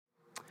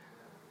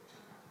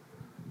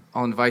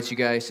I'll invite you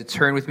guys to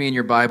turn with me in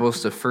your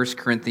Bibles to 1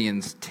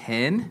 Corinthians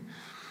 10.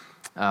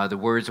 The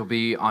words will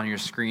be on your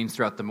screens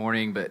throughout the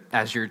morning, but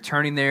as you're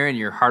turning there in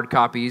your hard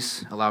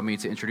copies, allow me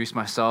to introduce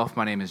myself.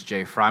 My name is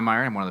Jay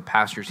Freimeyer. I'm one of the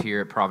pastors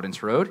here at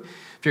Providence Road.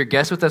 If you're a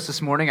guest with us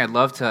this morning, I'd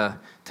love to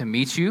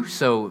meet you.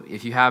 So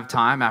if you have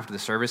time after the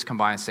service, come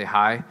by and say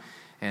hi.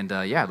 And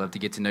I'd love to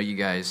get to know you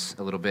guys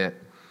a little bit.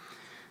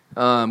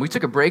 We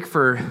took a break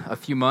for a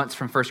few months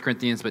from 1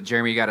 Corinthians, but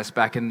Jeremy got us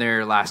back in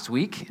there last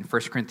week in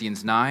 1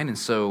 Corinthians 9, and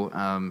so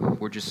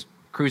we're just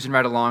cruising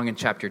right along in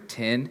chapter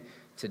 10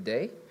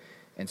 today.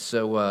 And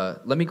so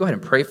let me go ahead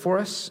and pray for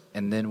us,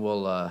 and then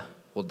we'll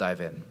dive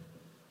in.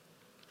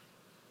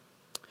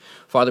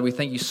 Father, we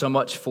thank you so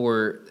much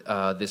for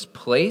this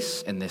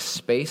place and this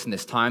space and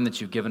this time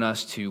that you've given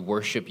us to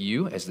worship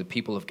you as the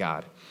people of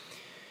God.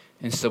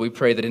 And so we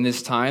pray that in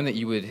this time that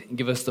you would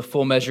give us the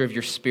full measure of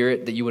your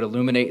Spirit, that you would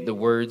illuminate the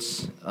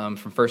words from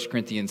 1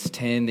 Corinthians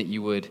 10, that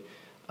you would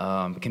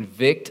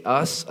convict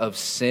us of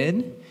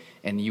sin,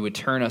 and you would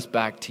turn us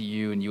back to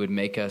you, and you would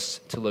make us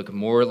to look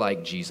more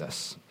like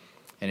Jesus.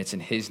 And it's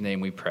in his name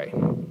we pray.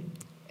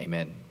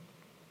 Amen.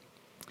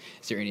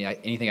 Is there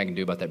anything I can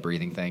do about that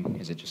breathing thing?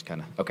 Is it just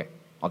kind of, okay,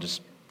 I'll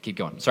just keep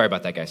going. Sorry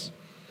about that, guys.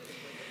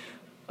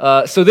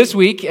 So this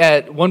week,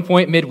 at one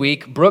point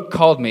midweek, Brooke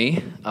called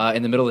me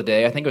in the middle of the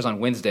day. I think it was on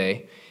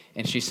Wednesday,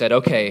 and she said,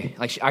 okay,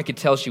 I could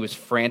tell she was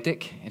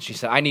frantic, and she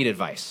said, I need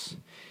advice.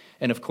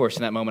 And of course,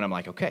 in that moment, I'm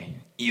like, okay,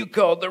 you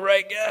called the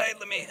right guy.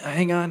 Let me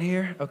hang on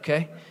here.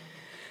 Okay.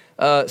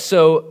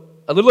 So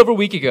a little over a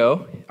week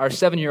ago, our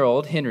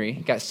 7-year-old, Henry,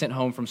 got sent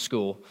home from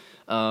school.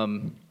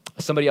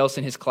 Somebody else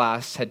in his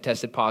class had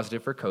tested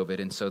positive for COVID,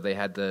 and so they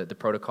had the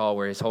protocol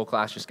where his whole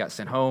class just got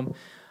sent home.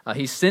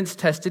 He's since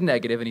tested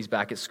negative, and he's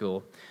back at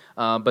school.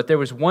 But there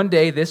was one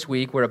day this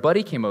week where a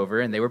buddy came over,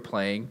 and they were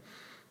playing.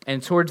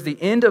 And towards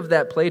the end of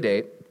that play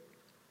date,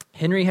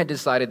 Henry had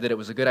decided that it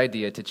was a good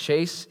idea to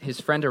chase his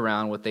friend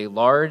around with a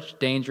large,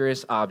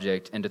 dangerous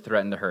object and to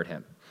threaten to hurt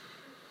him.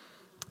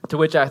 To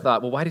which I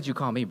thought, well, why did you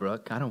call me,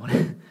 Brooke? I don't want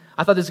to.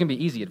 I thought this was going to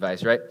be easy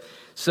advice, right?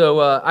 So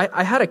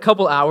I had a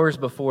couple hours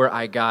before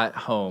I got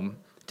home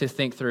to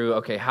think through,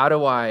 okay, how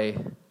do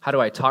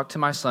I talk to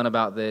my son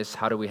about this?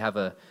 How do we have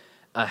a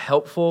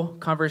helpful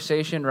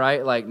conversation,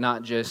 right? Like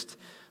not just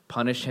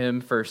punish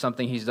him for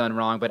something he's done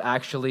wrong, but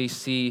actually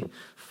see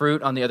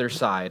fruit on the other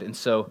side. And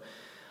so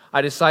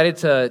I decided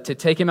to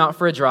take him out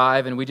for a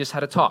drive, and we just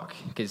had a talk,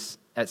 because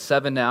at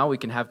 7 now, we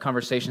can have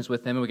conversations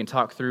with him, and we can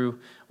talk through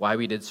why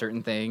we did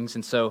certain things.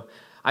 And so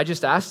I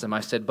just asked him,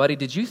 I said, buddy,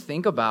 did you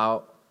think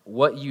about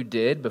what you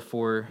did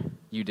before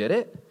you did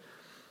it?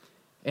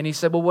 And he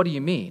said, well, what do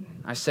you mean?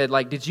 I said,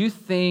 did you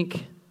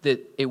think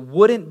that it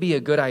wouldn't be a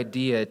good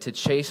idea to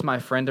chase my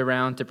friend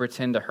around to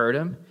pretend to hurt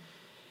him?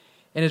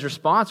 And his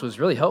response was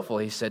really helpful.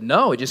 He said,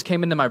 no, it just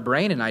came into my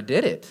brain and I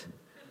did it.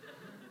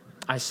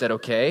 I said,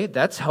 okay,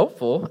 that's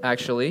helpful,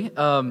 actually.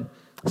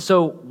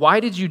 So why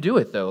did you do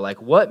it, though?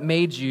 What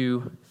made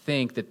you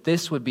think that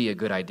this would be a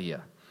good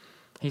idea?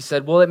 He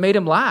said, well, it made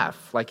him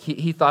laugh.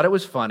 He thought it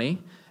was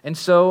funny, and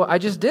so I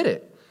just did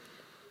it.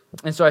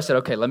 And so I said,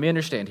 okay, let me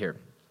understand here.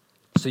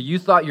 So you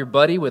thought your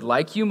buddy would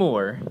like you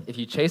more if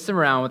you chased him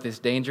around with this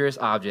dangerous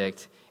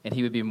object, and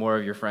he would be more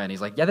of your friend.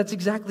 He's like, yeah, that's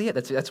exactly it.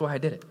 That's why I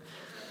did it.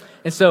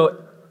 And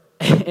so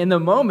in the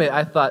moment,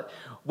 I thought,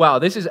 wow,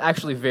 this is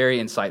actually very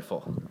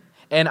insightful.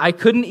 And I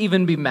couldn't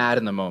even be mad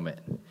in the moment.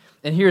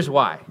 And here's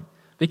why.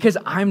 Because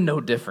I'm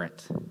no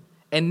different.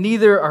 And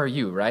neither are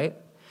you, right?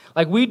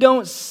 We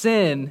don't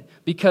sin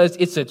because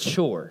it's a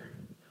chore.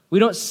 We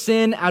don't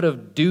sin out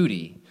of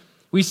duty.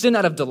 We sin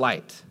out of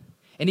delight.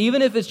 And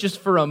even if it's just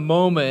for a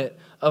moment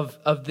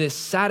of this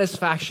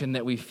satisfaction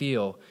that we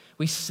feel,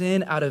 we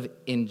sin out of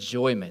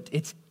enjoyment.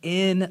 It's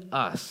in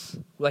us.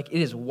 It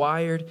is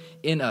wired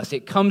in us.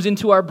 It comes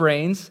into our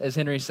brains, as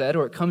Henry said,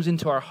 or it comes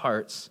into our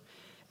hearts,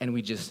 and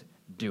we just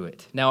do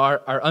it. Now,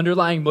 our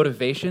underlying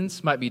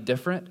motivations might be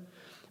different,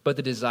 but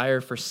the desire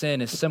for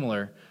sin is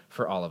similar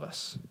for all of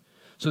us.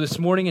 So this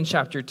morning in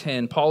chapter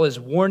 10, Paul is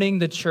warning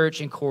the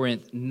church in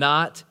Corinth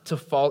not to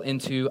fall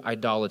into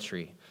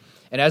idolatry.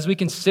 And as we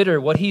consider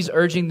what he's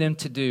urging them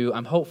to do,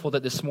 I'm hopeful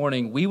that this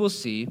morning we will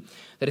see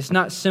that it's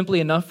not simply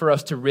enough for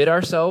us to rid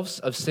ourselves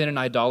of sin and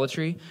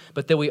idolatry,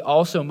 but that we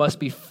also must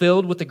be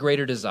filled with a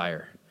greater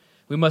desire.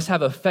 We must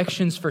have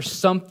affections for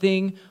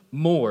something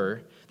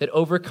more that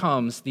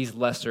overcomes these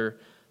lesser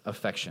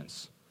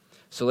affections.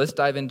 So let's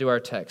dive into our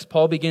text.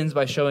 Paul begins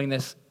by showing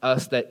us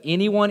that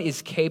anyone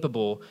is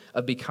capable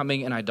of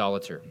becoming an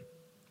idolater.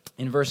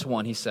 In verse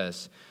 1, he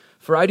says,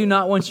 "For I do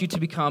not want you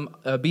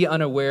to be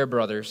unaware,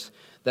 brothers,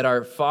 that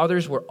our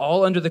fathers were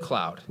all under the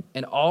cloud,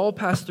 and all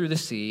passed through the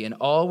sea, and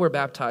all were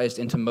baptized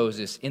into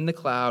Moses in the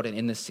cloud and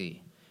in the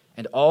sea.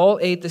 And all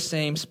ate the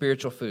same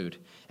spiritual food,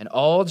 and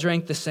all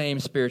drank the same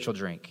spiritual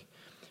drink.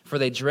 For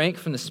they drank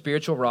from the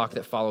spiritual rock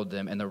that followed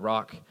them, and the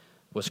rock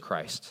was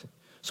Christ.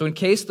 So in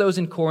case those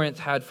in Corinth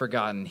had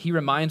forgotten, he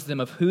reminds them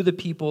of who the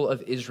people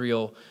of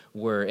Israel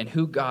were and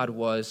who God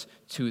was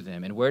to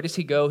them. And where does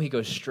he go? He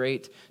goes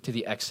straight to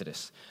the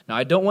Exodus. Now,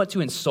 I don't want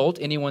to insult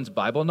anyone's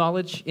Bible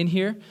knowledge in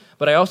here,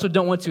 but I also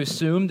don't want to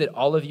assume that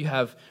all of you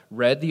have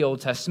read the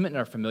Old Testament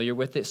and are familiar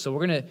with it. So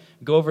we're going to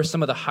go over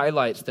some of the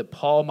highlights that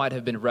Paul might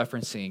have been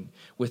referencing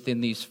within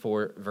these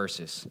 4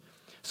 verses.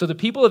 So the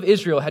people of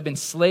Israel had been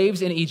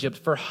slaves in Egypt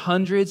for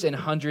hundreds and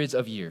hundreds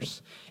of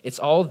years. It's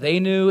all they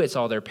knew, it's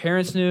all their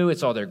parents knew,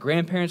 it's all their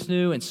grandparents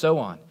knew, and so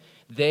on.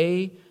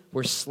 They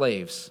were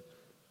slaves.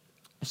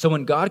 So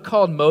when God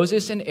called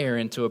Moses and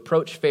Aaron to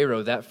approach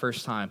Pharaoh that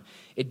first time,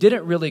 it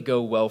didn't really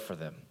go well for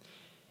them.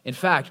 In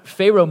fact,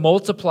 Pharaoh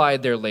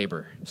multiplied their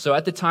labor. So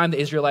at the time, the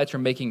Israelites were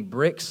making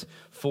bricks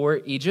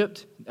for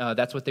Egypt.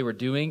 That's what they were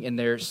doing in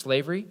their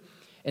slavery.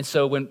 And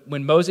so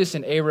when Moses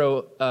and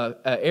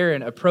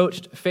Aaron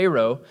approached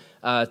Pharaoh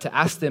to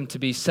ask them to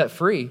be set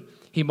free,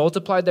 he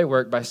multiplied their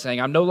work by saying,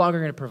 I'm no longer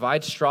going to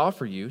provide straw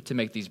for you to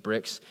make these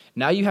bricks.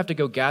 Now you have to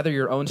go gather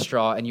your own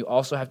straw, and you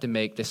also have to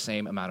make the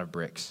same amount of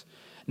bricks.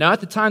 Now at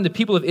the time, the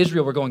people of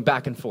Israel were going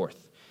back and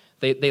forth.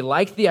 They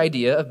liked the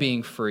idea of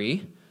being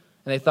free,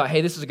 and they thought,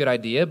 hey, this is a good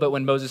idea. But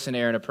when Moses and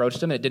Aaron approached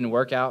them and it didn't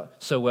work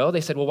out so well,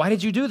 they said, well, why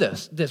did you do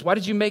this? Why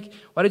did you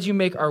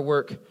make our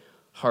work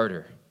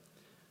harder?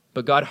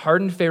 But God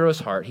hardened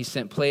Pharaoh's heart. He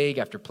sent plague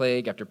after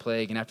plague after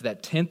plague. And after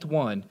that 10th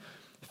one,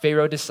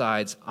 Pharaoh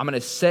decides, I'm going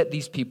to set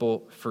these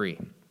people free.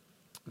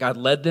 God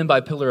led them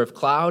by pillar of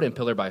cloud and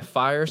pillar by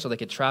fire so they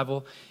could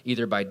travel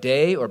either by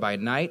day or by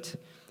night.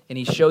 And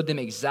he showed them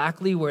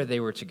exactly where they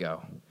were to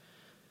go.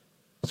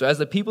 So as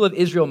the people of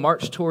Israel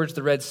marched towards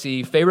the Red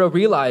Sea, Pharaoh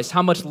realized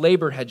how much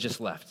labor had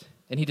just left.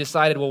 And he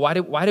decided, well, why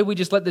did we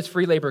just let this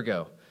free labor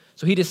go?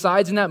 So he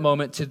decides in that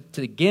moment to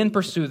again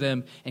pursue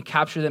them and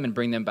capture them and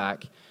bring them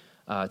back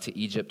to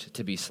Egypt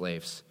to be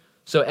slaves.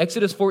 So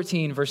Exodus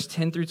 14, verse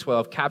 10 through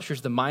 12,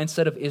 captures the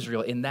mindset of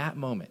Israel in that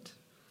moment.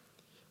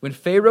 When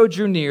Pharaoh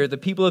drew near, the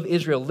people of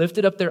Israel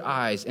lifted up their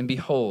eyes, and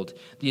behold,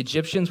 the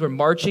Egyptians were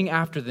marching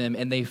after them,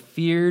 and they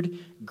feared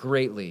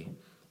greatly.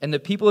 And the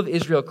people of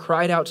Israel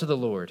cried out to the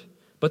Lord.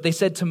 But they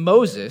said to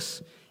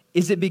Moses,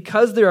 is it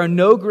because there are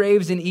no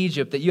graves in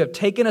Egypt that you have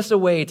taken us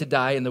away to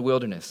die in the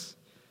wilderness?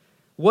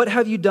 What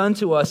have you done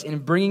to us in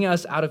bringing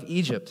us out of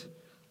Egypt?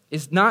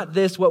 Is not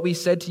this what we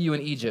said to you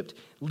in Egypt?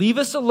 Leave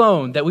us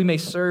alone that we may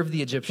serve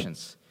the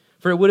Egyptians.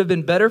 For it would have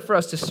been better for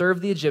us to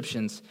serve the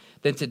Egyptians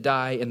than to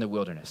die in the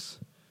wilderness.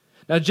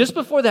 Now, just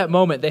before that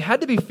moment, they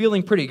had to be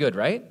feeling pretty good,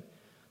 right?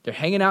 They're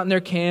hanging out in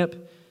their camp.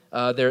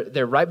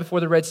 They're right before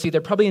the Red Sea. They're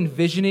probably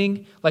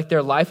envisioning like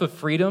their life of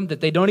freedom that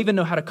they don't even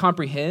know how to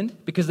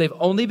comprehend because they've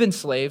only been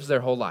slaves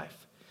their whole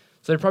life.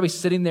 So they're probably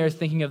sitting there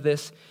thinking of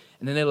this,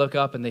 and then they look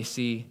up and they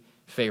see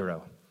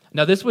Pharaoh.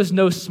 Now, this was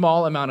no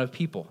small amount of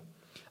people.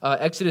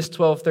 Exodus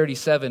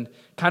 12:37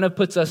 kind of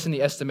puts us in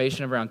the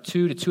estimation of around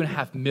 2 to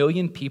 2.5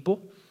 million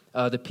people,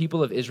 the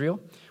people of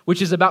Israel,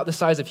 which is about the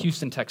size of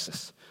Houston,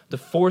 Texas, the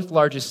 4th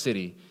largest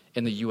city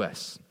in the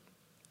U.S.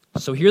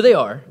 So here they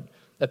are,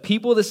 a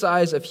people the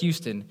size of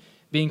Houston,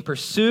 being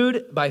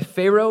pursued by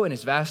Pharaoh and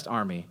his vast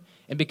army.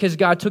 And because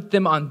God took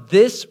them on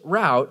this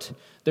route,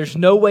 there's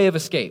no way of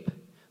escape.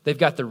 They've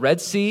got the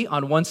Red Sea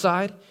on one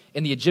side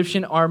and the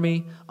Egyptian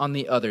army on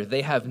the other.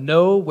 They have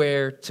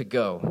nowhere to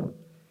go.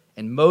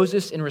 And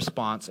Moses, in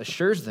response,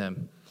 assures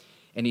them,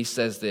 and he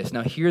says this.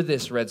 Now hear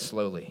this read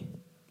slowly.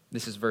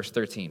 This is verse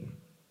 13.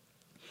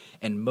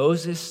 And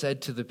Moses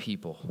said to the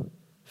people,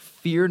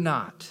 fear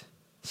not,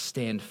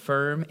 stand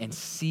firm and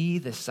see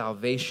the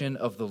salvation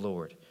of the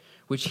Lord,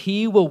 which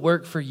he will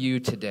work for you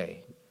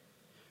today.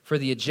 For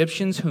the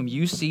Egyptians whom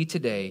you see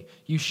today,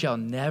 you shall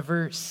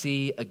never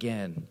see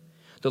again.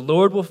 The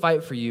Lord will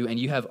fight for you, and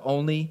you have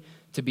only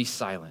to be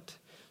silent.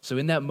 So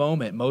in that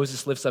moment,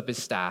 Moses lifts up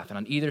his staff, and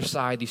on either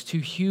side, these 2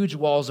 huge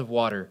walls of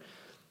water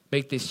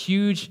make this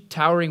huge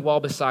towering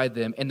wall beside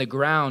them, and the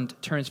ground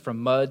turns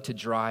from mud to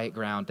dry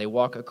ground. They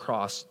walk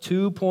across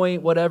 2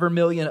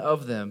 million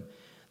of them.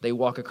 They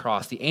walk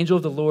across. The angel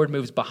of the Lord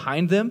moves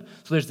behind them,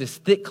 so there's this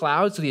thick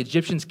cloud, so the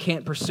Egyptians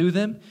can't pursue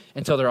them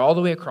until they're all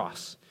the way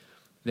across.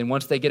 Then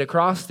once they get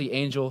across, the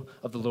angel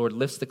of the Lord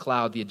lifts the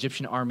cloud. The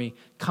Egyptian army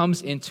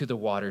comes into the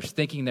waters,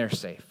 thinking they're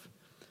safe.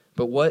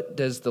 But what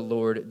does the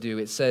Lord do?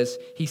 It says,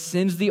 he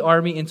sends the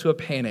army into a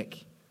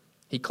panic.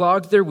 He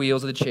clogged their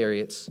wheels of the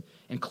chariots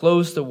and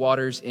closed the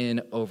waters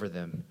in over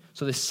them.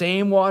 So the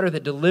same water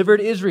that delivered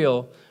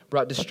Israel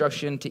brought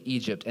destruction to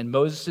Egypt. And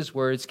Moses'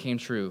 words came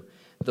true.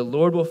 The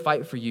Lord will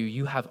fight for you.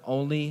 You have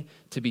only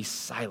to be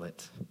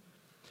silent.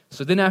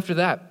 So then after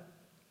that,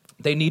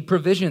 they need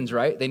provisions,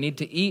 right? They need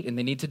to eat and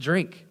they need to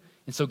drink.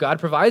 And so God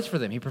provides for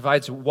them. He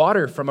provides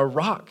water from a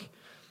rock.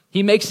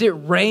 He makes it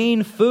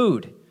rain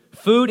food.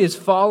 Food is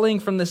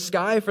falling from the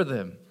sky for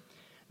them.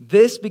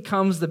 This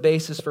becomes the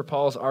basis for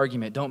Paul's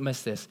argument. Don't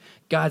miss this.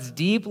 God's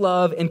deep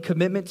love and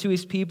commitment to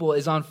his people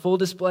is on full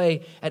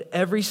display at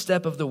every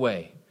step of the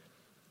way.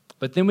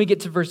 But then we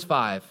get to verse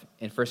 5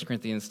 in 1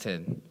 Corinthians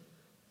 10,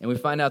 and we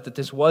find out that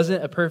this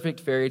wasn't a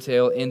perfect fairy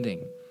tale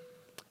ending.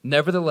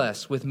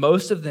 Nevertheless, with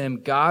most of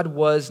them, God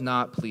was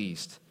not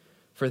pleased,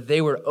 for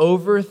they were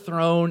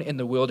overthrown in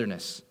the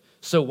wilderness.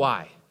 So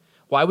why?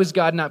 Why was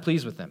God not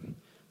pleased with them?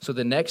 So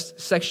the next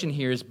section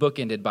here is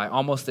bookended by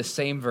almost the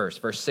same verse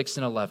 6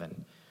 and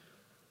 11.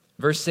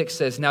 Verse 6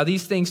 says, "Now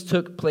these things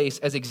took place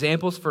as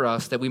examples for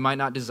us, that we might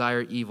not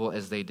desire evil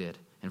as they did."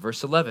 And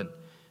verse 11,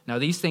 "Now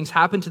these things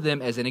happened to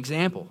them as an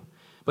example,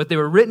 but they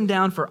were written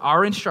down for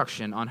our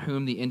instruction, on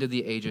whom the end of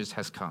the ages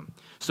has come."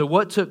 So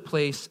what took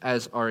place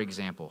as our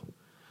example?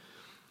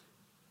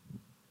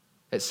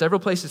 At several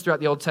places throughout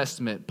the Old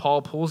Testament,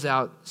 Paul pulls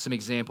out some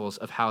examples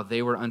of how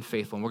they were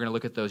unfaithful, and we're going to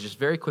look at those just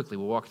very quickly.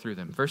 We'll walk through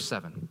them. Verse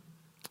 7,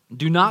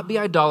 "Do not be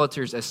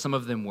idolaters as some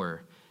of them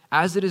were.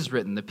 As it is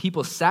written, the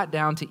people sat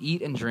down to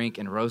eat and drink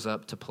and rose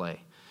up to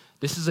play."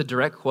 This is a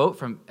direct quote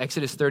from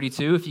Exodus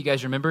 32. If you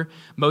guys remember,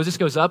 Moses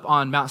goes up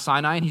on Mount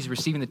Sinai and he's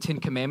receiving the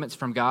 10 Commandments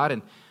from God.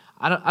 And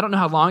I don't know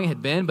how long it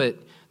had been,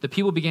 but the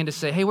people began to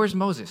say, "Hey, where's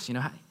Moses? You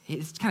know,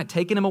 it's kind of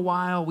taken him a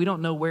while. We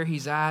don't know where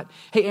he's at.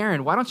 Hey,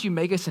 Aaron, why don't you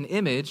make us an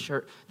image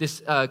or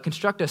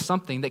construct us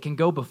something that can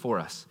go before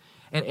us?"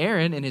 And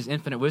Aaron, in his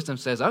infinite wisdom,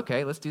 says,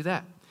 "Okay, let's do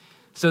that."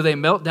 So they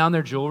melt down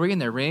their jewelry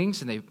and their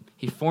rings, and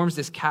he forms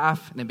this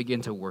calf, and they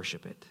begin to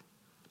worship it.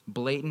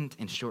 Blatant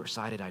and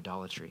short-sighted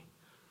idolatry.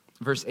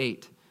 Verse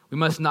 8, "We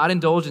must not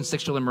indulge in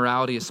sexual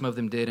immorality as some of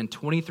them did, and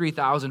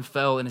 23,000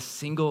 fell in a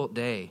single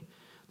day."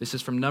 This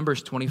is from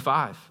Numbers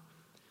 25.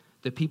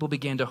 "The people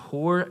began to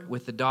whore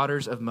with the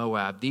daughters of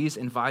Moab. These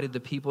invited the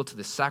people to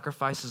the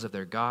sacrifices of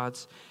their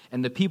gods,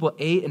 and the people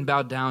ate and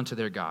bowed down to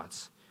their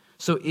gods.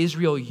 So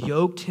Israel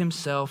yoked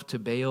himself to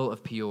Baal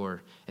of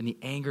Peor, and the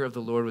anger of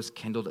the Lord was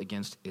kindled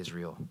against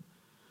Israel."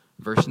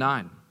 Verse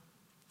 9,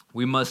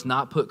 "We must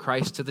not put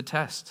Christ to the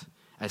test,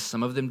 as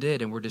some of them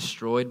did, and were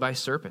destroyed by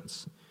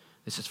serpents."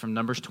 This is from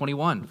Numbers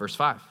 21, verse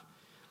 5.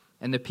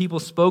 "And the people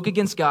spoke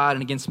against God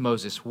and against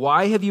Moses.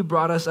 'Why have you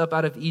brought us up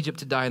out of Egypt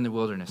to die in the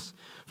wilderness?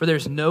 For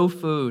there's no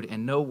food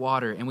and no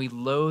water, and we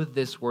loathe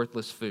this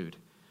worthless food.'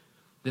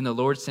 Then the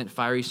Lord sent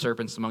fiery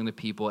serpents among the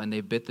people, and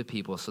they bit the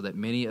people, so that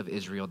many of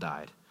Israel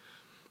died."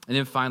 And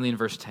then finally in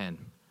verse 10,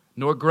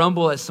 "Nor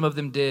grumble as some of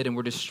them did, and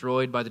were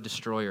destroyed by the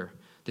destroyer."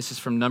 This is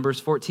from Numbers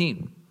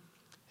 14.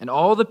 "And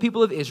all the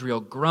people of Israel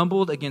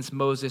grumbled against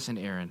Moses and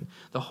Aaron.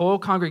 The whole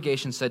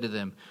congregation said to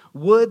them,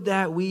 'Would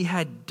that we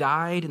had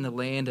died in the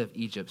land of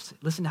Egypt.'"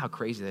 Listen to how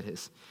crazy that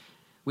is.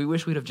 We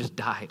wish we'd have just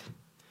died.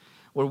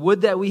 "Or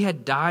would that we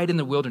had died in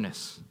the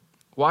wilderness.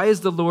 Why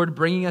is the Lord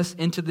bringing us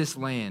into this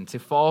land to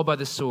fall by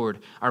the sword?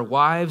 Our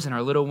wives and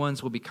our little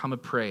ones will become a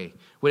prey.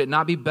 Would it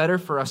not be better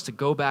for us to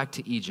go back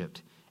to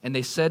Egypt?' And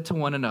they said to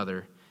one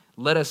another,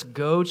 'Let us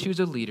go choose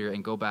a leader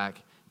and go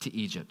back to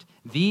Egypt.'"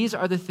 These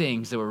are the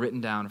things that were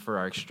written down for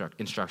our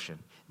instruction.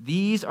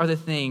 These are the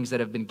things that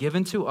have been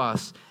given to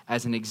us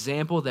as an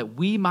example that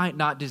we might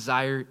not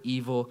desire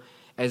evil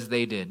as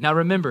they did. Now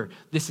remember,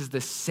 this is the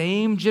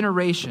same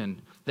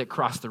generation that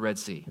crossed the Red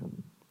Sea,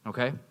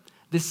 okay?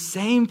 The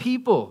same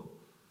people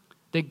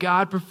that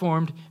God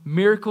performed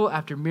miracle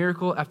after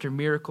miracle after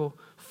miracle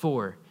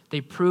for.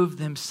 They proved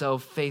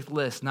themselves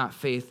faithless, not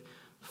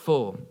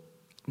faithful.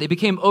 They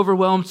became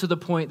overwhelmed to the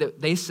point that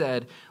they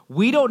said,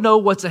 "We don't know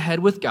what's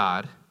ahead with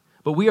God,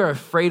 but we are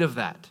afraid of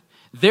that.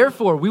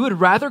 Therefore, we would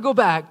rather go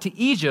back to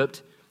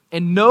Egypt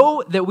and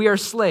know that we are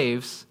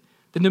slaves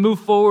than to move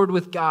forward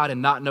with God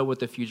and not know what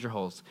the future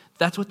holds."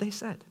 That's what they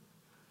said.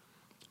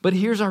 But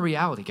here's our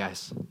reality,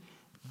 guys.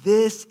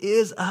 This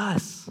is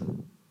us.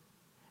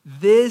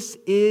 This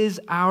is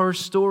our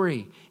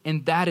story.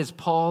 And that is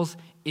Paul's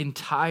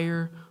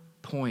entire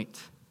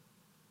point.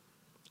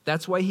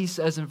 That's why he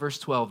says in verse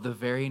 12, the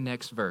very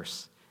next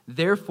verse,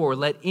 "Therefore,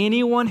 let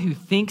anyone who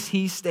thinks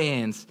he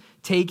stands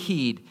take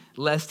heed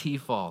lest he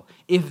fall.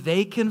 If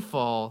they can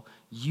fall,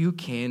 you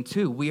can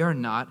too." We are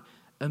not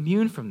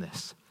immune from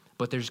this.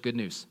 But there's good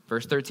news.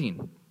 Verse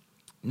 13,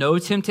 "No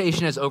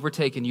temptation has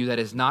overtaken you that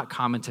is not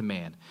common to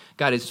man.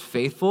 God is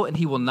faithful, and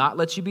he will not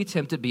let you be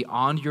tempted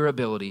beyond your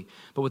ability.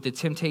 But with the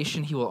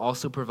temptation, he will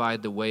also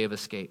provide the way of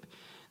escape,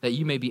 that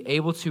you may be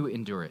able to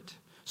endure it."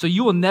 So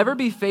you will never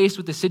be faced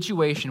with a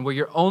situation where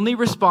your only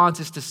response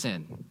is to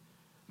sin.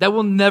 That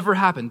will never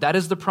happen. That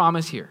is the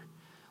promise here.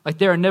 Like,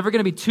 there are never going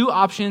to be two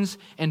options,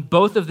 and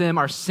both of them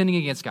are sinning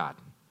against God.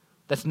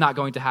 That's not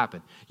going to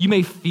happen. You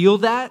may feel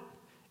that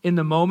in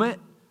the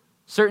moment,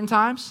 certain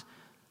times,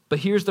 but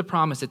here's the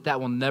promise that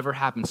will never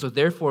happen. So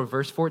therefore,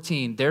 verse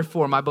 14,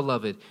 "Therefore, my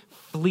beloved,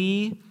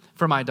 flee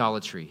from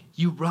idolatry."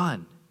 You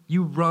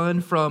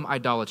run from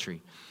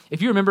idolatry.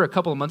 If you remember a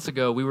couple of months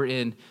ago, we were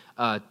in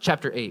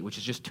chapter 8, which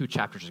is just 2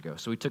 chapters ago.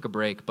 So we took a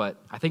break,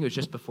 but I think it was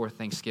just before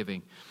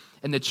Thanksgiving.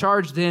 And the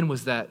charge then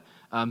was that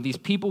these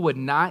people would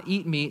not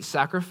eat meat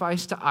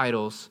sacrificed to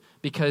idols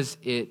because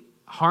it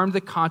harmed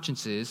the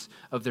consciences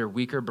of their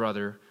weaker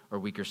brother or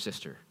weaker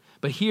sister.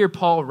 But here,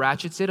 Paul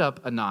ratchets it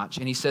up a notch,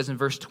 and he says in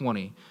verse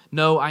 20,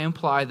 "No, I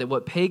imply that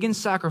what pagans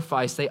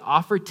sacrifice, they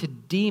offer to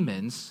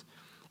demons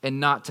and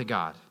not to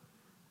God.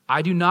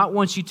 I do not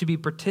want you to be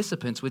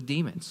participants with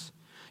demons.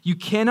 You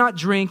cannot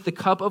drink the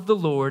cup of the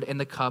Lord and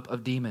the cup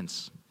of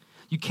demons.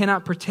 You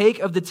cannot partake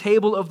of the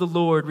table of the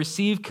Lord,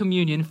 receive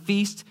communion,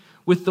 feast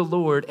with the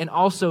Lord, and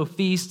also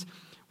feast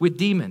with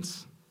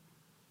demons.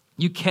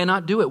 You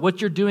cannot do it.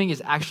 What you're doing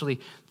is actually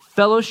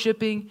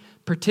fellowshipping,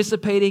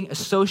 participating,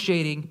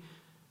 associating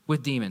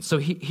with demons. So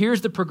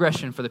here's the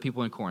progression for the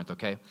people in Corinth,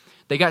 okay?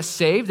 They got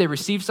saved. They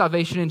received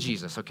salvation in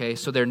Jesus, okay?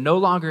 So they're no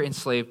longer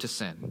enslaved to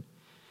sin.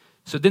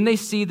 So then they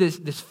see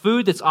this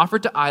food that's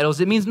offered to idols.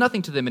 It means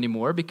nothing to them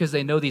anymore because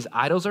they know these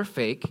idols are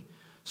fake.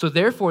 So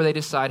therefore they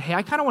decide, hey,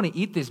 I kind of want to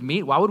eat this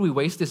meat. Why would we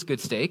waste this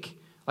good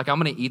steak? Like,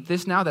 I'm going to eat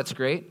this now. That's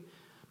great.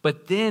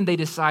 But then they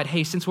decide,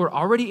 hey, since we're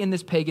already in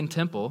this pagan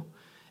temple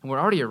and we're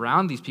already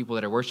around these people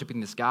that are worshiping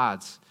these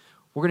gods,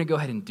 we're going to go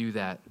ahead and do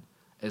that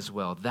as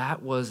well.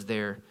 That was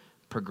their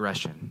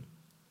progression.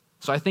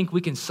 So I think we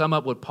can sum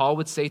up what Paul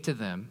would say to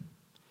them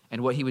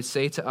and what he would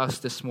say to us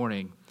this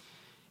morning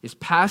is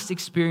past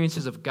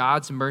experiences of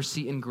God's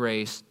mercy and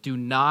grace do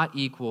not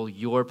equal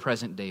your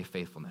present day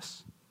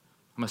faithfulness.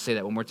 I'm going to say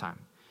that one more time.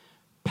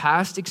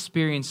 Past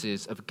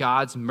experiences of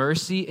God's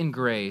mercy and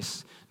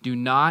grace do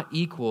not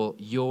equal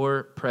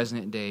your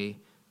present day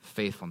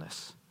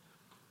faithfulness.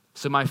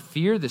 So my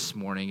fear this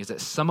morning is that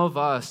some of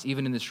us,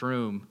 even in this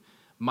room,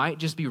 might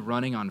just be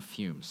running on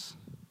fumes,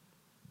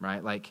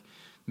 right? Like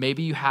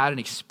maybe you had an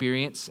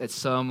experience at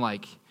some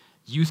like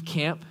youth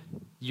camp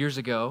years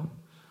ago,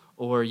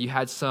 or you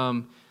had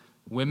some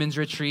women's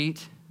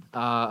retreat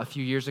a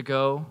few years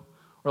ago,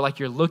 or like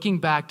you're looking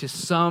back to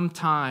some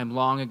time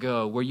long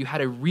ago where you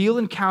had a real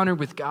encounter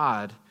with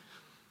God,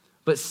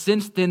 but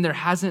since then there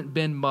hasn't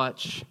been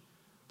much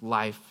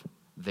life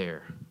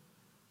there.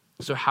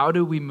 So how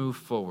do we move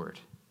forward?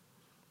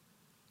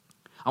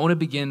 I want to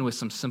begin with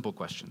some simple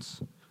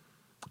questions.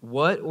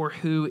 What or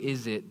who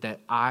is it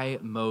that I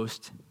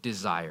most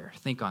desire?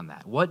 Think on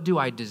that. What do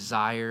I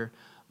desire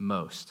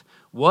most?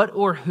 What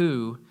or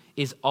who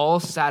is all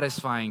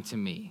satisfying to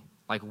me?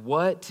 Like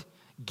what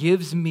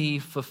gives me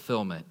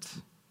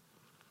fulfillment?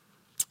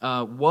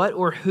 What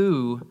or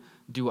who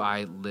do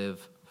I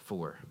live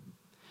for?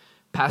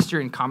 Pastor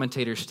and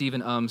commentator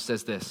Stephen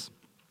says this: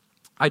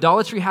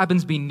 idolatry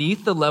happens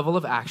beneath the level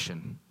of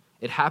action.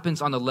 It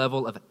happens on the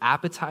level of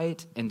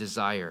appetite and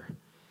desire.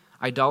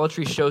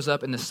 Idolatry shows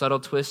up in the subtle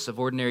twists of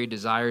ordinary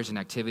desires and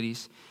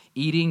activities: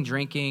 eating,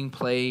 drinking,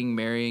 playing,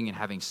 marrying, and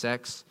having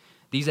sex.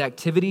 These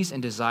activities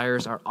and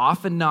desires are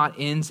often not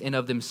ends in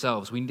of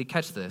themselves. We need to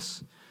catch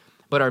this,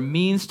 but are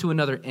means to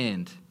another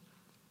end: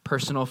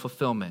 personal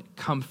fulfillment,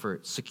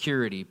 comfort,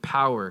 security,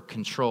 power,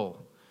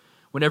 control.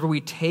 Whenever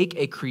we take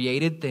a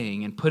created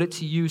thing and put it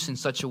to use in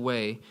such a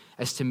way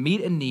as to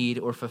meet a need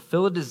or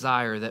fulfill a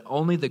desire that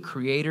only the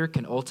Creator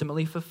can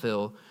ultimately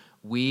fulfill,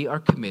 we are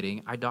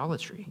committing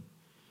idolatry.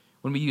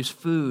 When we use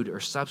food or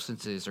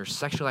substances or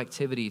sexual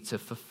activity to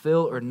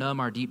fulfill or numb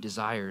our deep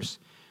desires,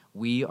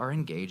 we are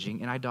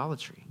engaging in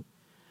idolatry.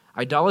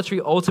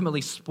 Idolatry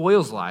ultimately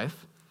spoils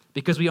life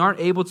because we aren't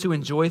able to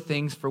enjoy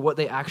things for what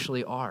they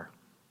actually are.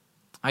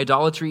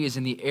 Idolatry is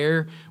in the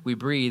air we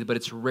breathe, but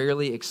it's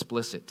rarely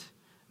explicit.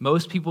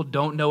 Most people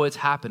don't know it's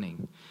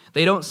happening.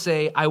 They don't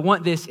say, I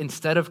want this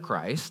instead of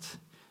Christ.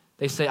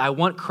 They say, I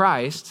want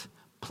Christ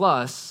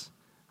plus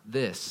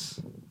this.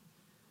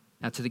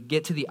 Now, to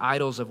get to the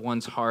idols of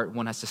one's heart,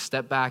 one has to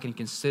step back and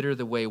consider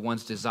the way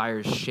one's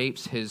desires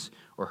shapes his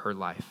or her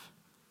life.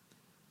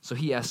 So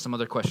he asks some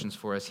other questions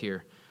for us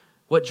here.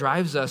 What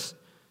drives us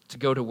to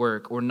go to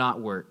work or not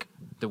work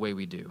the way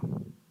we do?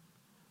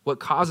 What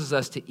causes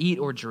us to eat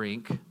or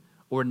drink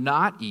or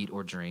not eat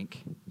or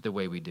drink the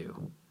way we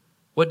do?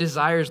 What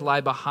desires lie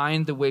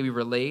behind the way we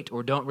relate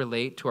or don't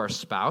relate to our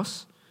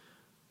spouse?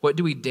 What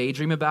do we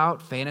daydream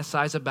about,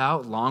 fantasize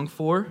about, long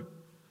for?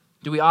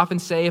 Do we often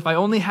say, if I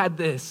only had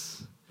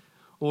this,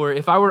 or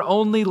if I were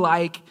only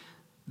like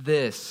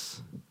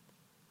this?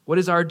 What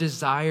is our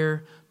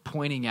desire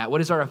pointing at? What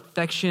is our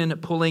affection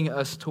pulling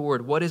us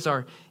toward? What is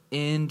our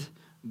end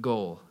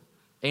goal?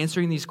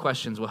 Answering these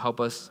questions will help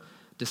us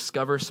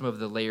discover some of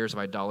the layers of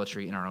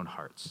idolatry in our own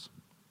hearts.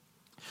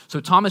 So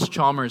Thomas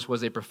Chalmers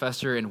was a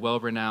professor and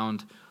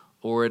well-renowned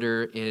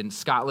orator in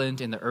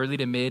Scotland in the early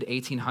to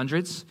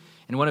mid-1800s,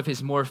 and one of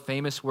his more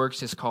famous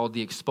works is called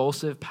The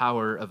Expulsive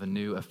Power of a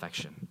New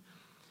Affection.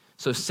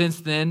 So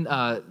since then,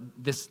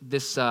 this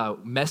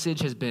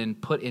message has been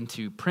put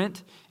into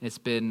print, and it's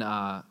been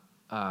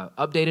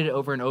updated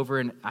over and over,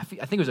 and I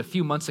think it was a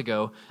few months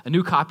ago, a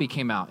new copy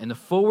came out, and the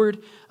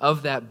foreword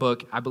of that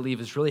book, I believe,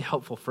 is really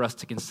helpful for us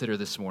to consider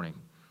this morning.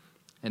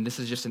 And this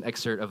is just an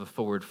excerpt of a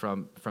foreword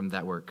from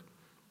that work.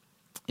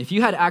 If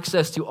you had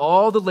access to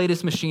all the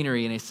latest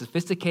machinery in a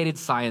sophisticated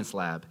science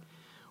lab,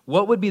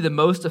 what would be the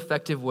most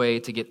effective way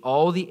to get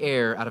all the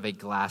air out of a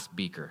glass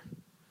beaker?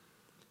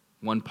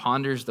 One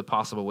ponders the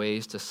possible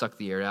ways to suck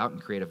the air out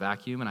and create a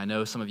vacuum. And I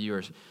know some of you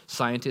are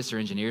scientists or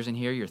engineers in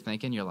here. You're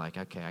like,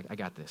 okay, I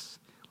got this.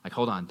 Like,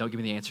 hold on, don't give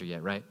me the answer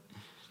yet, right?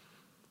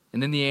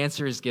 And then the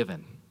answer is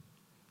given.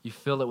 You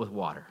fill it with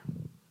water.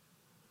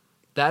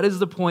 That is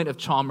the point of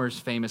Chalmers'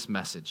 famous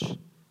message.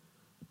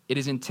 It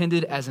is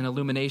intended as an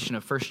illumination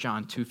of 1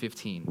 John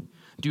 2:15.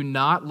 Do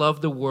not love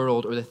the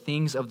world or the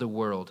things of the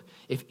world.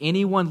 If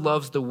anyone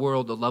loves the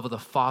world, the love of the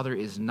Father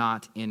is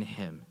not in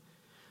him.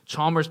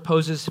 Chalmers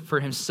poses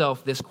for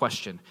himself this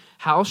question: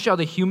 how shall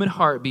the human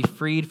heart be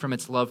freed from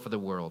its love for the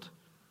world?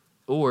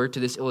 Or, to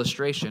this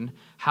illustration,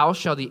 how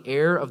shall the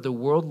air of the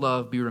world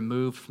love be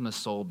removed from the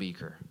soul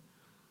beaker?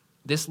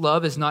 This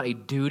love is not a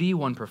duty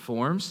one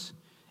performs.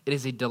 It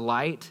is a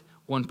delight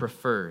one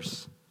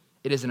prefers.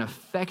 It is an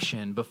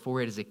affection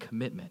before it is a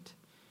commitment.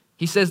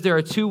 He says there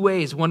are two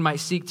ways one might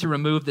seek to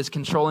remove this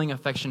controlling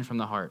affection from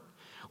the heart.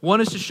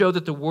 One is to show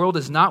that the world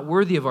is not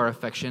worthy of our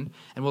affection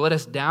and will let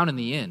us down in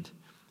the end.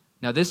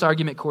 Now, this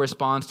argument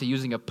corresponds to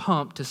using a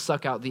pump to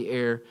suck out the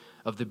air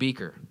of the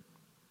beaker.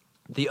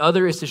 The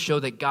other is to show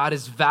that God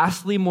is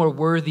vastly more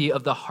worthy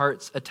of the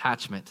heart's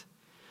attachment,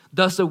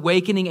 thus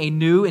awakening a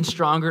new and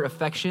stronger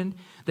affection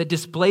that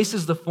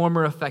displaces the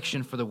former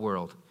affection for the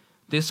world.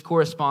 This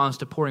corresponds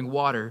to pouring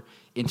water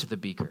into the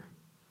beaker.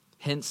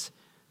 Hence,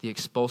 the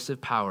expulsive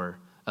power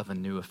of a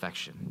new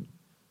affection.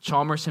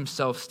 Chalmers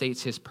himself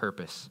states his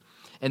purpose,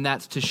 and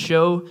that's to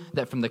show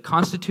that from the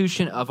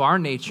constitution of our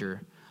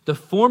nature, the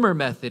former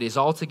method is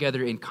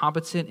altogether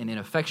incompetent and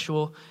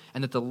ineffectual,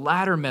 and that the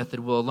latter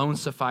method will alone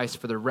suffice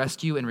for the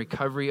rescue and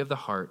recovery of the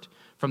heart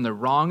from the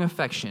wrong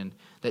affection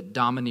that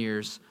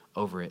domineers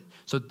over it.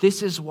 So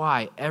this is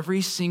why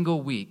every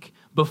single week,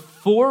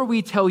 before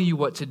we tell you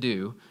what to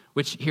do,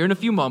 which here in a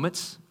few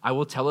moments, I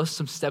will tell us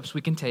some steps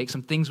we can take,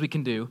 some things we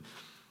can do.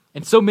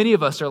 And so many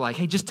of us are like,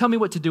 hey, just tell me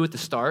what to do at the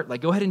start.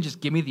 Like, go ahead and just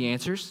give me the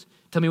answers.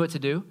 Tell me what to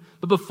do.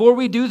 But before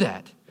we do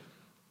that,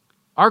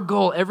 our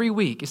goal every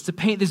week is to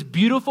paint this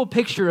beautiful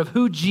picture of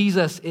who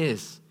Jesus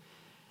is.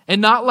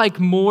 And not like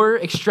more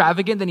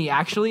extravagant than he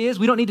actually is.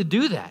 We don't need to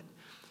do that.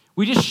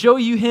 We just show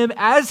you him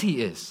as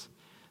he is.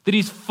 That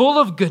he's full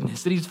of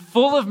goodness, that he's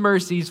full of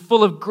mercy, he's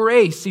full of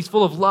grace, he's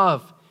full of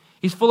love,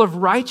 he's full of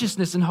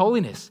righteousness and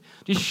holiness.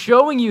 Just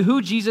showing you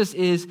who Jesus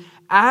is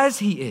as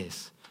he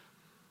is.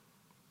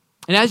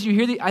 And as you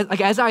hear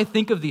as I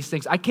think of these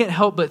things, I can't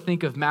help but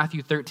think of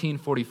Matthew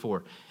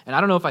 13:44. And I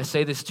don't know if I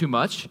say this too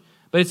much,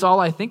 but it's all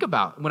I think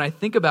about. When I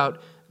think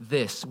about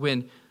this,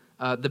 when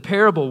the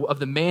parable of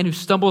the man who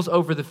stumbles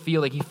over the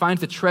field, like he finds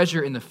the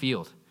treasure in the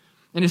field.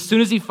 And as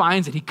soon as he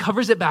finds it, he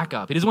covers it back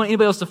up. He doesn't want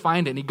anybody else to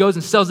find it. And he goes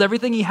and sells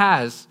everything he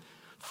has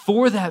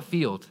for that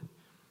field.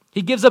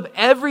 He gives up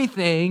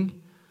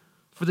everything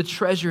for the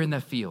treasure in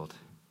that field.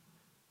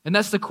 And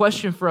that's the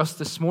question for us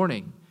this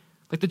morning.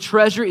 Like, the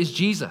treasure is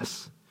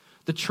Jesus.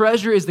 The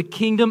treasure is the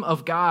kingdom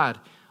of God.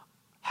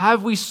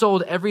 Have we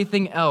sold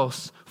everything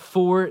else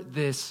for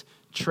this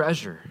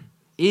treasure?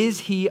 Is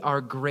he our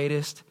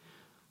greatest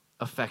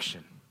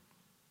affection?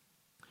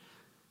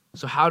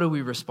 So how do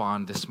we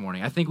respond this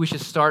morning? I think we should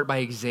start by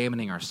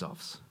examining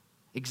ourselves.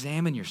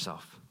 Examine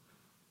yourself.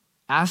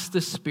 Ask the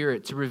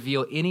Spirit to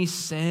reveal any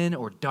sin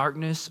or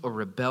darkness or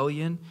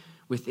rebellion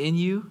within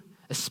you,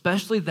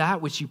 especially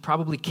that which you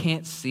probably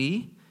can't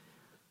see.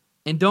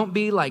 And don't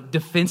be like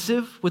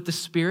defensive with the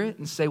Spirit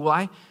and say,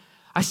 well,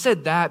 I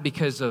said that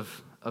because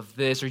of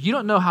this, or you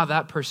don't know how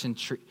that person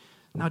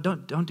No,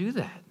 don't do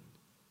that.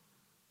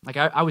 Like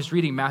I was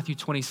reading Matthew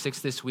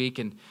 26 this week,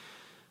 and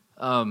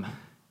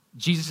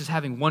Jesus is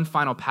having one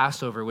final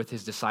Passover with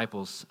his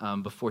disciples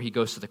before he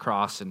goes to the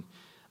cross. And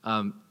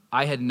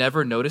I had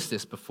never noticed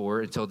this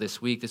before until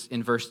this week. This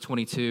in verse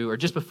 22, or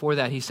just before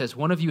that, he says,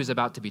 one of you is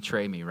about to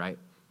betray me, right?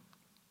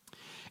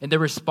 And the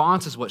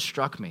response is what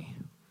struck me.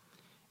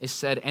 It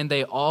said, and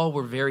they all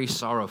were very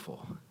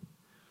sorrowful.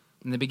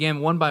 And they began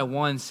one by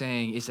one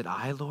saying, is it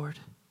I, Lord?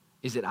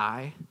 Is it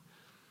I?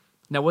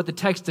 Now, what the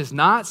text does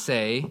not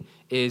say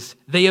is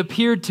they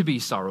appeared to be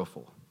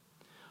sorrowful.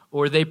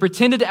 Or they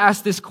pretended to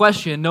ask this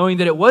question knowing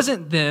that it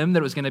wasn't them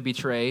that was going to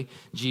betray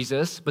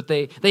Jesus, but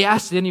they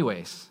asked it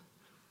anyways.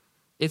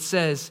 It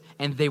says,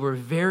 and they were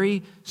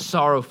very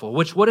sorrowful,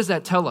 which what does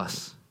that tell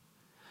us?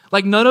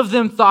 Like none of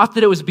them thought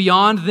that it was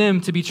beyond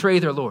them to betray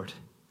their Lord.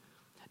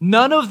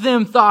 None of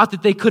them thought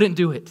that they couldn't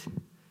do it.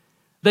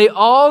 They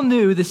all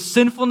knew the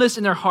sinfulness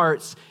in their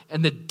hearts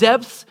and the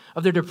depths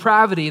of their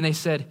depravity, and they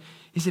said,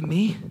 is it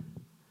me?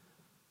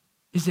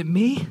 Is it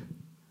me?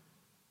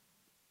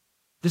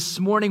 This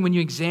morning, when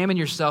you examine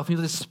yourself, you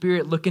let the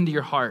Spirit look into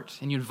your heart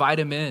and you invite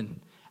him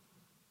in.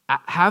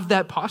 Have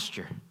that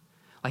posture.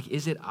 Like,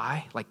 is it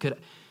I? Like,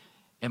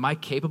 am I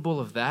capable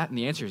of that? And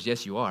the answer is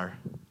yes, you are.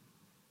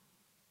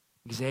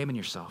 Examine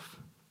yourself.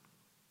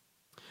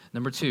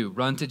 Number 2,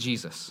 run to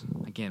Jesus.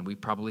 Again, we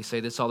probably say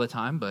this all the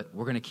time, but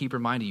we're going to keep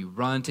reminding you,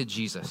 run to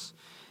Jesus.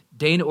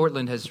 Dane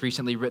Ortland has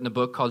recently written a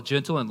book called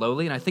Gentle and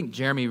Lowly, and I think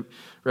Jeremy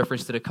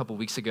referenced it a couple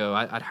weeks ago.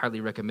 I'd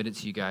highly recommend it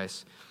to you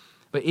guys.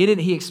 But in it,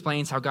 he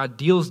explains how God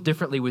deals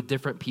differently with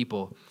different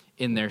people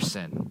in their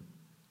sin.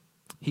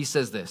 He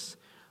says this,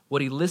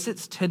 what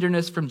elicits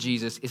tenderness from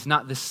Jesus is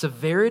not the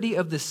severity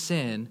of the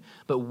sin,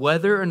 but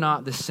whether or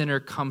not the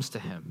sinner comes to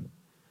him.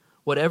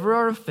 Whatever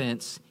our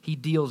offense, he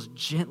deals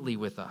gently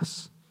with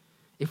us.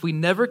 If we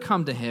never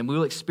come to him, we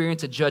will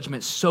experience a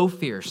judgment so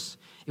fierce,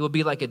 it will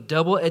be like a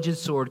double-edged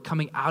sword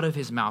coming out of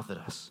his mouth at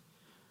us.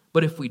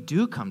 But if we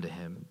do come to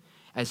him,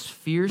 as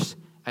fierce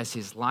as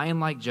his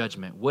lion-like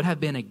judgment would have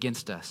been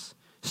against us,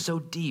 so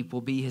deep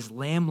will be his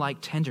lamb-like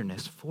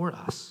tenderness for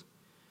us.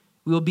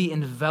 We will be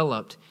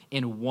enveloped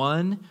in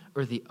one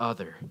or the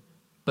other,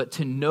 but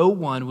to no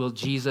one will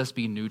Jesus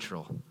be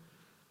neutral.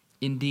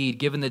 Indeed,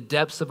 given the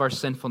depths of our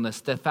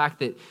sinfulness, the fact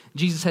that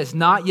Jesus has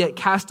not yet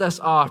cast us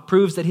off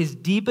proves that his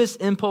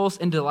deepest impulse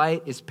and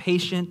delight is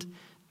patient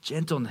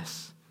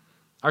gentleness.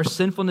 Our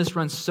sinfulness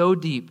runs so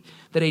deep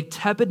that a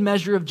tepid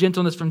measure of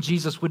gentleness from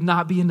Jesus would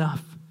not be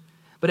enough.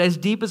 But as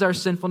deep as our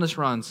sinfulness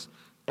runs,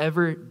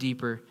 ever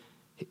deeper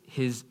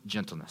his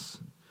gentleness.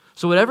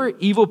 So whatever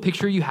evil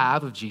picture you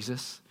have of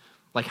Jesus,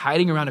 like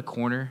hiding around a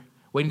corner,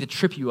 waiting to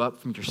trip you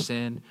up from your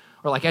sin,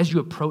 or like as you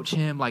approach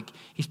him, like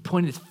he's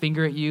pointing his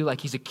finger at you,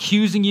 like he's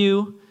accusing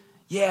you,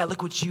 yeah,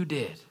 look what you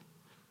did.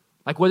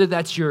 Like whether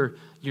that's your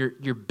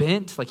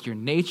bent, like your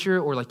nature,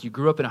 or like you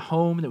grew up in a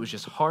home that was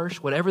just harsh,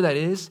 whatever that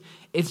is,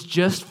 it's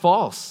just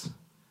false.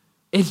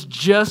 It's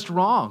just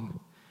wrong.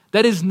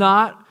 That is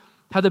not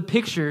how the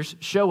pictures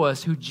show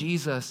us who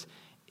Jesus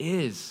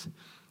is.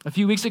 A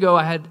few weeks ago,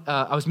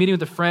 I was meeting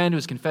with a friend who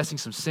was confessing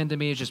some sin to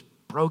me. He was just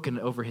broken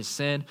over his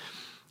sin.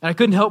 And I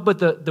couldn't help but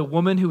the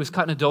woman who was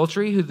caught in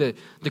adultery, who the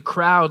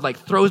crowd like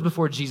throws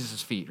before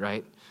Jesus' feet,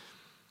 right?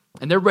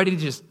 And they're ready to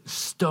just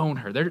stone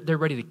her. They're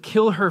ready to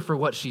kill her for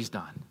what she's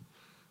done.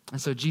 And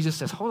so Jesus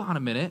says, hold on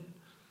a minute.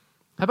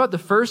 How about the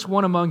first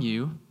one among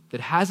you that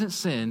hasn't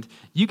sinned,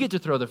 you get to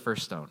throw the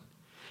first stone.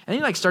 And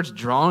he like starts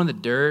drawing in the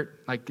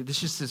dirt. Like this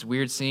is just this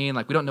weird scene.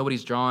 Like we don't know what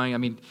he's drawing. I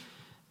mean,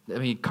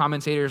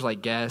 commentators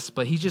like guess,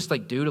 but he's just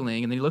like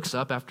doodling. And then he looks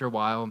up after a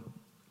while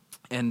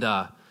and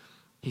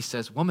he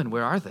says, woman,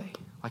 where are they?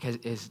 Like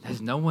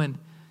has no one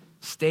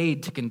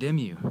stayed to condemn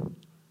you?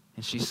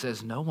 And she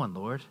says, no one,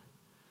 Lord.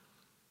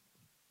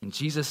 And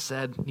Jesus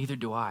said, neither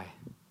do I.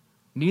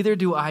 Neither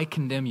do I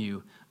condemn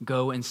you.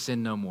 Go and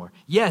sin no more.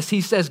 Yes, he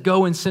says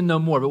go and sin no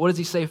more. But what does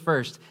he say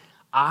first?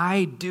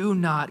 I do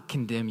not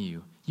condemn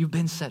you. You've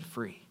been set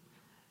free.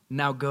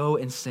 Now go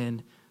and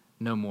sin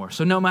no more.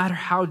 So no matter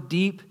how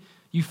deep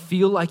you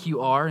feel like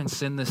you are in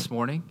sin this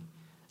morning,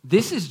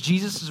 this is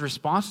Jesus'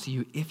 response to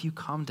you if you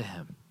come to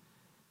him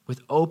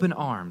with open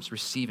arms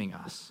receiving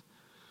us.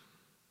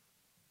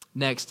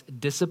 Next,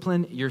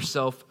 discipline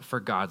yourself for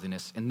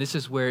godliness. And this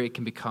is where it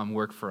can become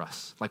work for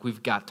us. Like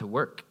we've got to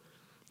work.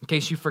 In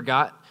case you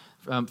forgot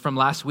from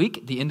last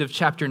week, the end of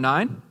chapter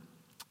 9,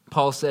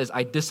 Paul says,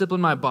 I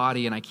discipline my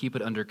body and I keep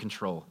it under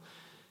control.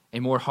 A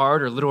more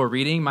hard or literal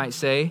reading might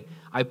say,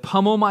 I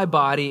pummel my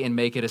body and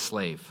make it a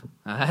slave.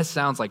 Now that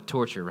sounds like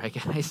torture, right,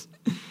 guys?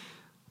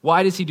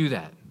 Why does he do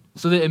that?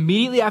 So that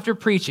immediately after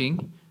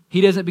preaching,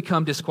 he doesn't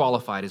become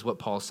disqualified, is what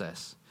Paul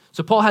says.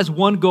 So Paul has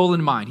one goal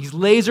in mind. He's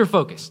laser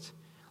focused.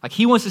 Like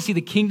he wants to see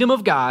the kingdom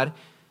of God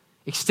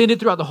extended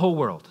throughout the whole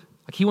world.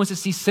 Like he wants to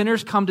see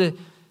sinners come to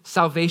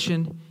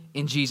salvation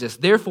in Jesus.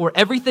 Therefore,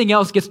 everything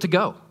else gets to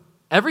go.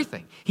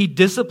 Everything. He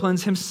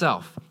disciplines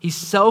himself. He's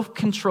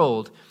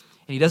self-controlled,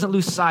 and he doesn't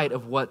lose sight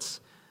of what's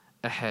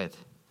ahead.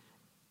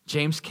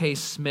 James K.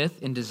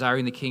 Smith, in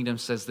Desiring the Kingdom,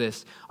 says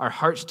this, our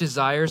heart's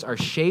desires are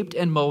shaped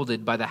and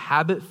molded by the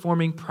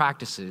habit-forming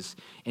practices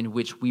in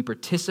which we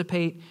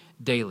participate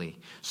daily.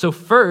 So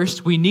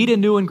first, we need a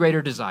new and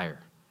greater desire.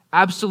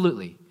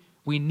 Absolutely.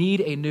 We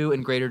need a new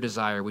and greater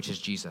desire, which is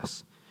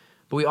Jesus.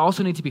 But we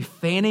also need to be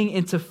fanning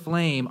into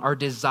flame our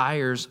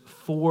desires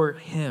for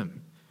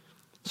him.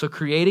 So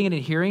creating and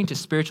adhering to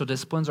spiritual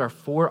disciplines are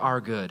for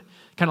our good.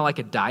 Kind of like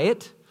a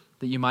diet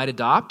that you might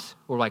adopt,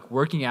 or like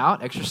working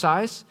out,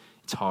 exercise.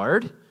 It's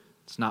hard.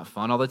 It's not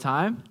fun all the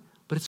time,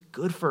 but it's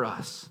good for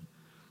us.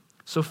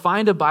 So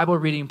find a Bible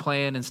reading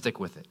plan and stick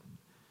with it.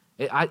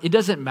 It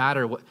doesn't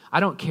matter. I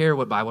don't care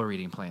what Bible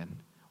reading plan.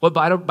 What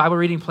Bible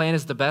reading plan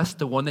is the best?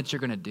 The one that you're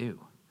going to do,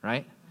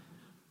 right?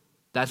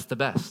 That's the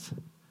best.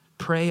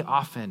 Pray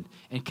often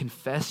and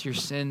confess your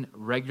sin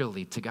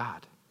regularly to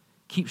God.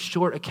 Keep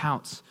short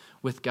accounts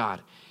with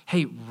God.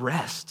 Hey,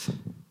 rest.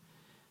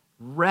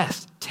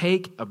 Rest.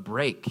 Take a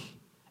break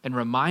and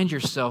remind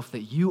yourself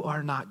that you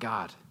are not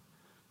God.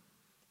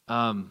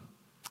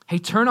 Hey,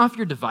 turn off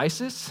your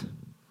devices.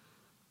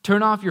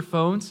 Turn off your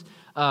phones.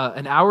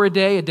 An hour a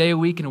day a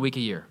week, and a week a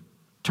year.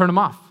 Turn them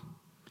off.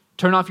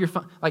 Turn off your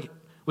phone. Like,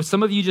 would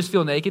some of you just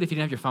feel naked if you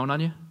didn't have your phone on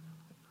you?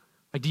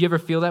 Like, do you ever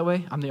feel that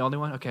way? I'm the only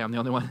one? Okay, I'm the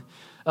only one.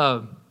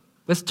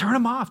 Let's turn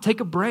them off.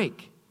 Take a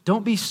break.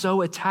 Don't be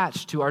so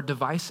attached to our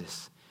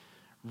devices.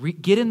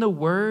 Get in the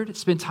Word,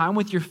 spend time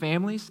with your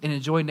families, and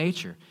enjoy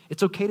nature.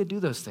 It's okay to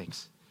do those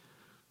things.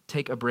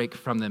 Take a break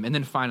from them. And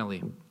then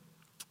finally,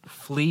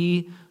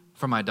 flee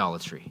from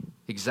idolatry.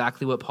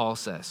 Exactly what Paul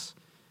says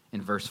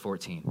in verse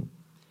 14.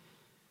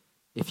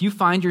 If you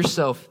find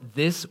yourself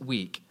this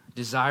week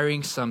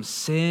desiring some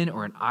sin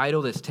or an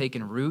idol that's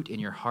taken root in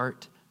your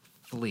heart,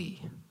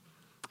 flee.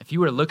 If you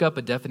were to look up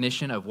a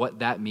definition of what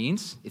that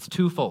means, it's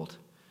twofold.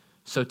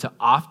 So to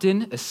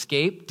often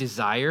escape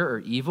desire or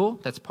evil,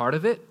 that's part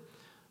of it,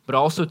 but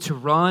also to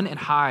run and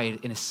hide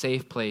in a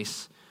safe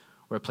place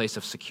or a place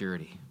of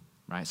security,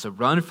 right? So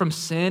run from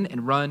sin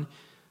and run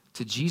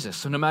to Jesus.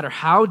 So no matter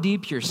how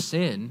deep your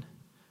sin,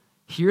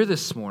 hear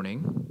this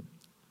morning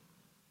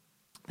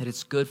that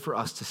it's good for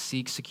us to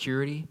seek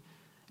security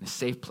in a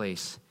safe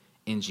place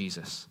in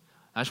Jesus.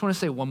 I just want to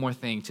say one more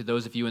thing to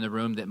those of you in the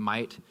room that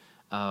might,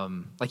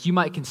 you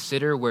might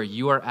consider where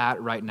you are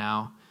at right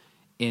now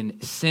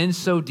in sin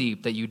so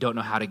deep that you don't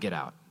know how to get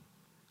out.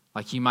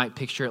 Like you might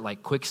picture it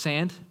like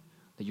quicksand,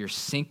 that you're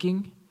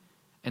sinking,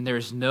 and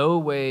there's no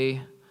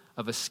way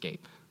of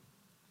escape.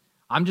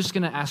 I'm just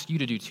going to ask you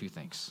to do two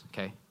things,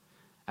 okay?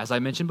 As I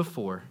mentioned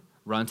before,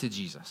 run to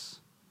Jesus.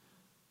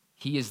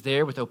 He is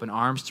there with open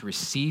arms to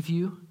receive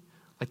you,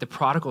 like the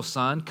prodigal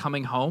son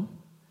coming home.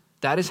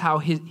 That is how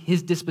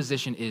his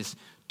disposition is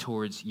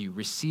towards you.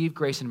 Receive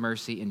grace and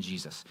mercy in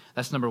Jesus.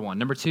 That's number one.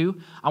 Number two,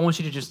 I want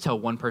you to just tell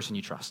one person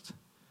you trust.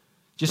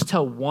 Just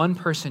tell one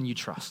person you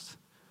trust.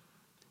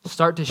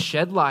 Start to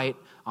shed light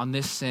on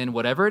this sin,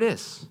 whatever it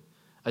is.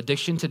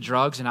 Addiction to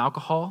drugs and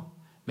alcohol.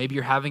 Maybe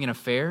you're having an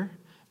affair.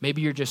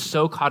 Maybe you're just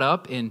so caught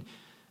up in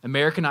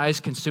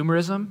Americanized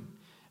consumerism.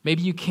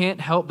 Maybe you can't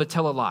help but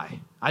tell a lie.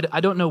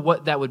 I don't know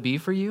what that would be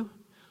for you,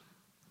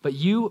 but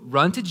you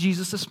run to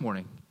Jesus this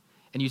morning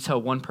and you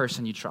tell one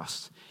person you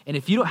trust. And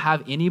if you don't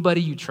have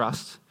anybody you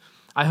trust,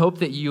 I hope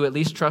that you at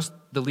least trust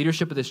the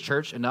leadership of this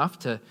church enough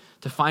to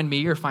find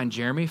me or find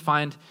Jeremy,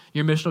 find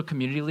your missional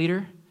community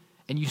leader,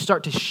 and you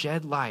start to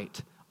shed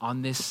light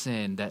on this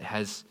sin that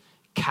has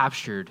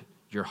captured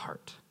your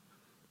heart.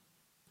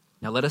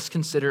 Now let us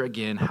consider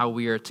again how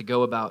we are to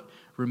go about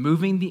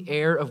removing the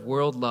air of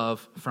world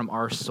love from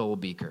our soul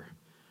beaker.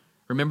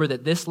 Remember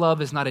that this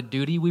love is not a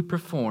duty we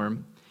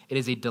perform, it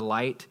is a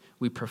delight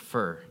we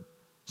prefer.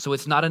 So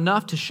it's not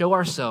enough to show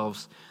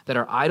ourselves that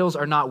our idols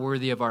are not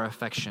worthy of our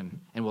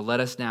affection and will let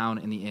us down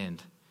in the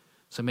end.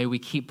 So may we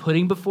keep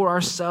putting before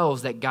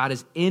ourselves that God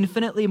is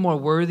infinitely more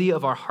worthy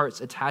of our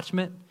heart's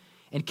attachment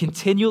and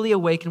continually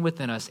awaken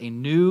within us a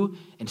new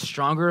and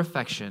stronger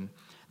affection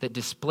that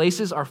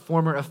displaces our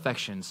former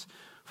affections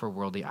for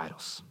worldly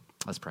idols.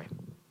 Let's pray.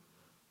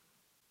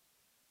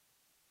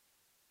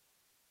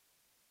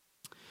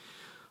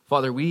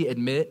 Father, we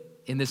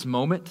admit in this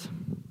moment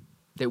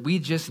that we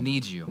just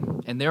need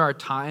you. And there are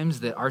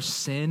times that our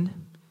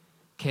sin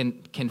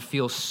can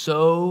feel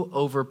so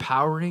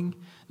overpowering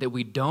that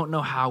we don't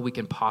know how we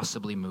can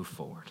possibly move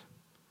forward.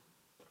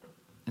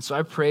 And so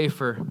I pray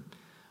for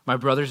my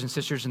brothers and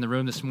sisters in the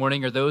room this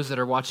morning, or those that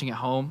are watching at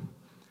home,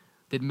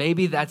 that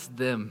maybe that's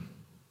them.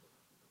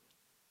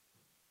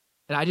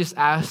 And I just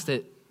ask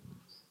that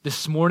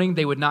this morning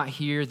they would not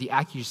hear the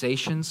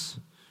accusations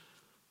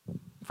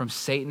from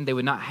Satan. They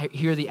would not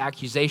hear the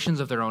accusations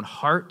of their own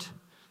heart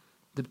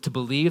to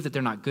believe that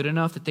they're not good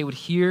enough, that they would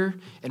hear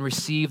and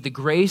receive the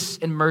grace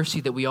and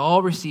mercy that we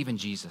all receive in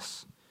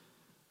Jesus.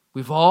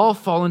 We've all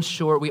fallen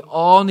short. We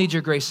all need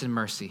your grace and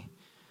mercy.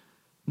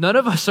 None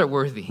of us are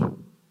worthy.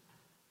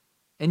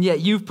 And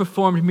yet you've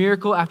performed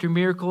miracle after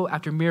miracle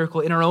after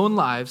miracle in our own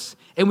lives,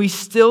 and we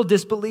still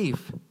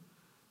disbelieve.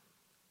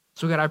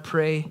 So God, I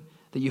pray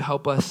that you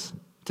help us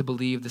to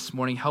believe this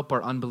morning. Help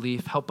our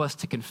unbelief. Help us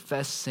to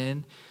confess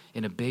sin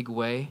in a big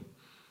way.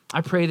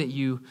 I pray that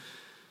you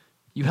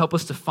help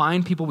us to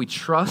find people we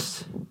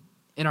trust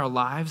in our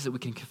lives, that we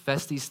can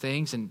confess these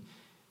things and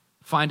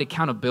find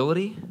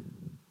accountability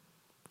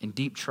and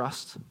deep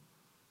trust.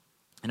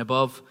 And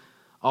above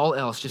all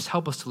else, just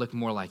help us to look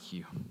more like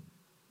you.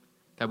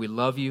 God, we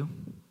love you.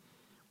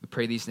 We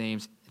pray these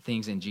things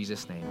in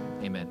Jesus' name.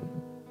 Amen.